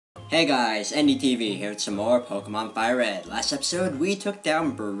Hey guys, NDTV here with some more Pokémon FireRed. Last episode, we took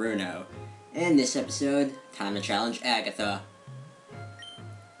down Bruno. In this episode, time to challenge Agatha.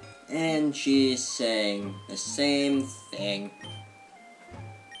 And she's saying the same thing.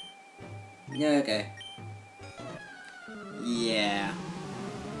 Okay. Yeah.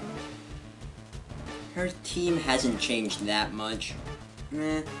 Her team hasn't changed that much.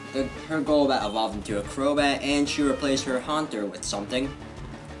 Her goal about evolved into a Crobat, and she replaced her Haunter with something.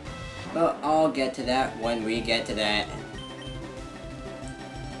 But I'll get to that when we get to that.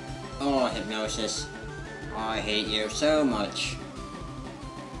 Oh, Hypnosis. I hate you so much.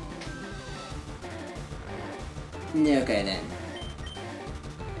 Okay then.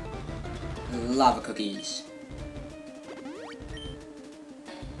 Lava Cookies.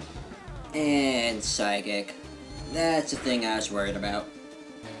 And Psychic. That's the thing I was worried about.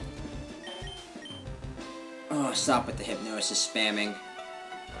 Oh, stop with the Hypnosis spamming.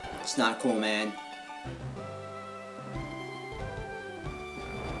 It's not cool, man.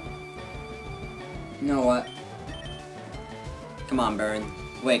 You know what? Come on, Burn.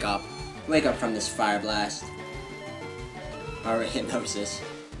 Wake up. Wake up from this Fire Blast. Or Hypnosis.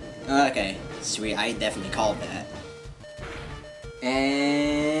 Okay, sweet. I definitely called that.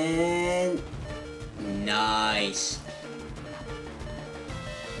 And... nice.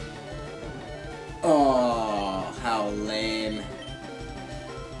 Oh, how lame.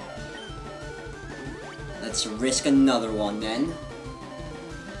 Let's risk another one then.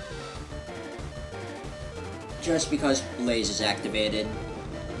 Just because Blaze is activated.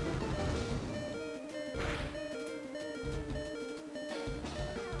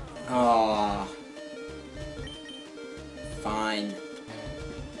 Oh. Fine.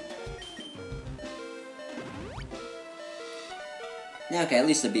 Okay, at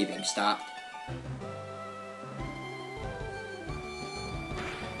least the beeping stopped.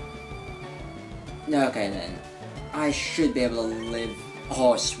 Okay then, I should be able to live.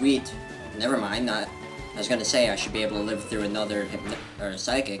 Oh sweet, never mind. I was gonna say I should be able to live through another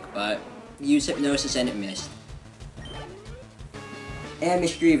Psychic, but use Hypnosis and it missed. And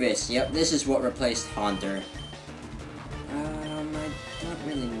Mischievous. Yep, this is what replaced Haunter. I don't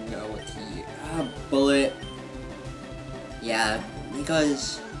really know what to use. Bullet. Yeah,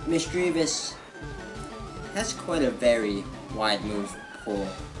 because Mischievous has quite a very wide move pool.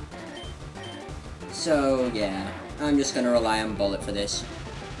 So, yeah, I'm just gonna rely on Bullet for this.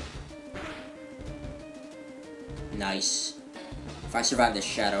 Nice. If I survive this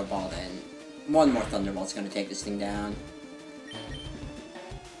Shadow Ball, then one more Thunderbolt's gonna take this thing down.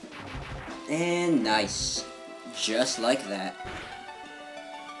 And nice. Just like that.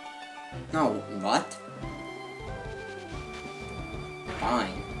 Oh, what?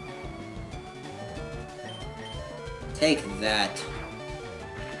 Fine. Take that,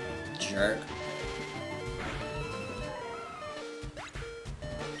 jerk.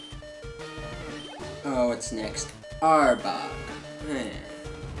 Oh, what's next? Arbok.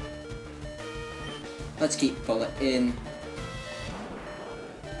 Let's keep Bullet in.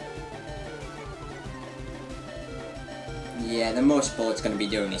 Yeah, the most Bullet's gonna be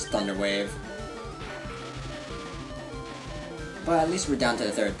doing is Thunder Wave. But at least we're down to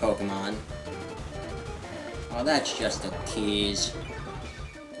the third Pokemon. Oh, that's just a tease.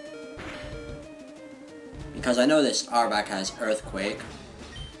 Because I know this Arbok has Earthquake.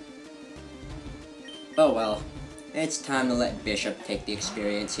 Oh well, it's time to let Bishop take the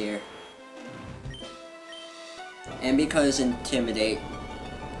experience here. And because Intimidate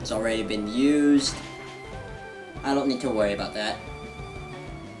has already been used, I don't need to worry about that.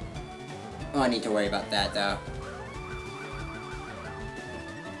 Oh, I need to worry about that though.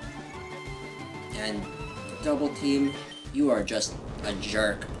 And Double Team, you are just a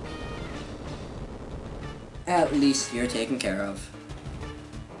jerk. At least you're taken care of.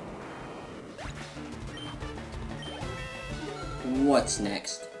 What's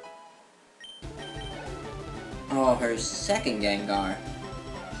next? Oh, her second Gengar.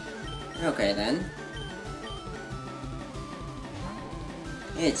 Okay then.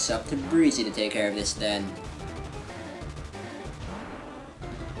 It's up to Breezy to take care of this then.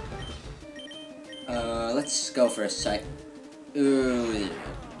 Let's go for a Psych. Ooh,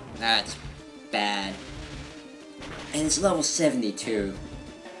 that's bad. And it's level 72.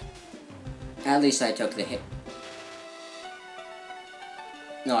 At least I took the hit.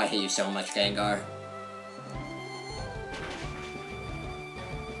 No, I hate you so much, Gengar.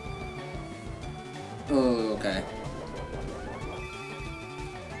 Oh, okay.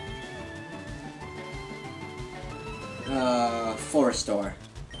 Forest Door.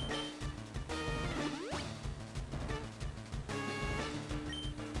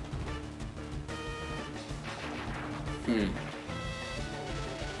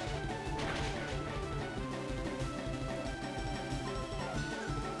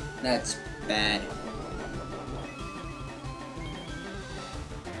 That's bad.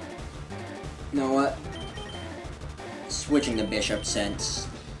 You know what? Switching the bishop since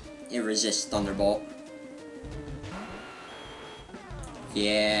it resists Thunderbolt.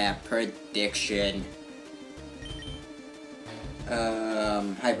 Yeah, prediction.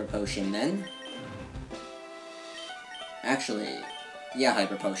 Hyper Potion then. Actually, yeah,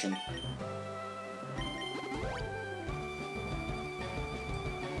 Hyper Potion.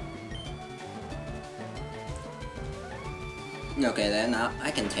 Okay then, I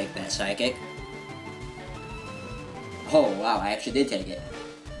can take that Psychic. Oh wow, I actually did take it.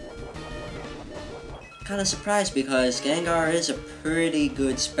 Kinda surprised because Gengar is a pretty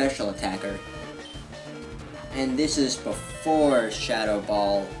good special attacker. And this is before Shadow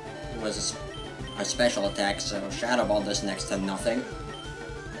Ball was a special attack, so Shadow Ball does next to nothing.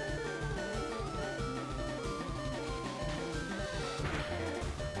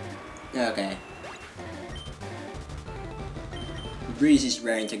 Okay. Breezy's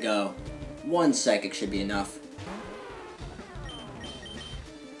raring to go. One Psychic should be enough.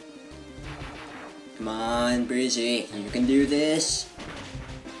 Come on, Breezy, you can do this.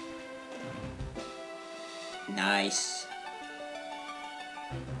 Nice.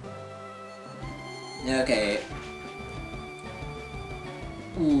 Okay.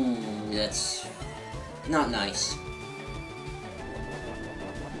 That's not nice.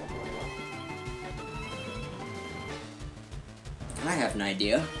 I have an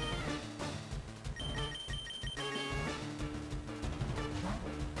idea.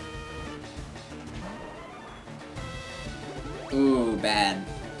 Ooh, bad.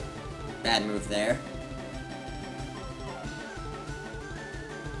 Bad move there.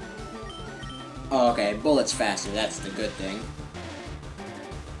 Oh, okay, Bullet's faster, that's the good thing.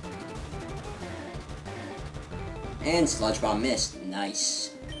 And Sludge Bomb missed, nice.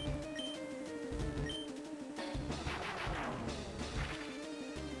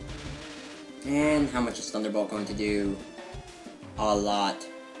 And how much is Thunderbolt going to do? A lot.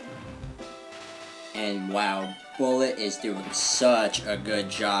 And wow, Bullet is doing such a good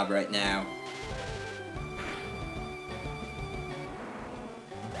job right now.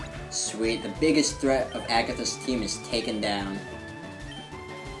 Sweet, the biggest threat of Agatha's team is taken down.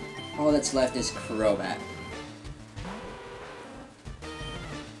 All that's left is Crobat.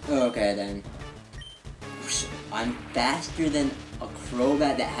 Okay then. I'm faster than a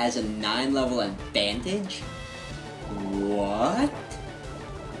Crobat that has a 9 level advantage? What?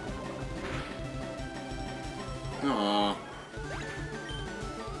 Aww.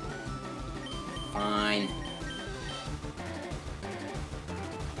 Fine.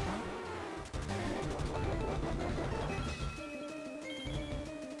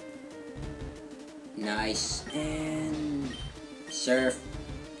 Nice. And Surf.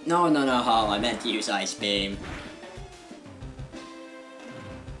 No, I meant to use Ice Beam.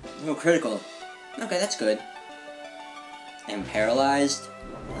 Oh, critical. Okay, that's good. And paralyzed?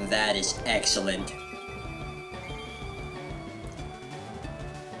 That is excellent.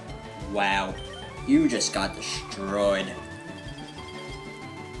 Wow. You just got destroyed.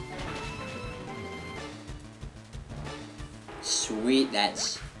 Sweet,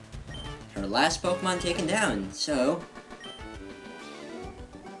 that's her last Pokemon taken down, so...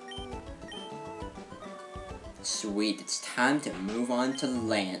 Sweet, it's time to move on to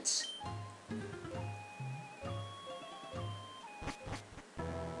Lance.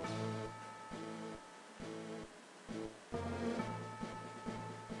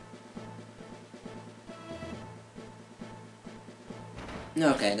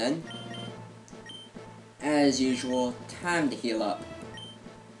 Okay then. As usual, time to heal up.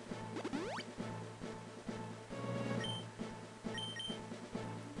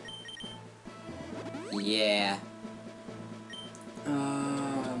 Yeah.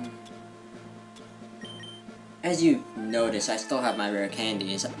 As you notice, I still have my rare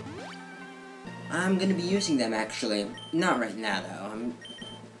candies. I'm gonna be using them actually. Not right now though. I'm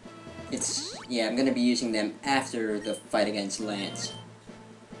gonna be using them after the fight against Lance.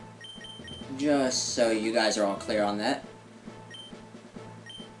 Just so you guys are all clear on that.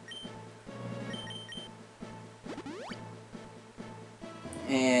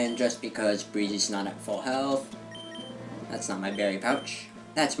 And just because Breezy's not at full health, that's not my berry pouch.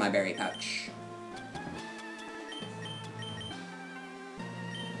 That's my berry pouch.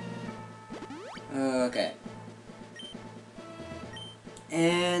 Okay.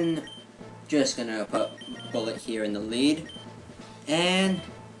 And just gonna put Bullet here in the lead. And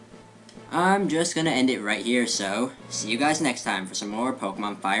I'm just gonna end it right here, so see you guys next time for some more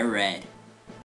Pokemon FireRed.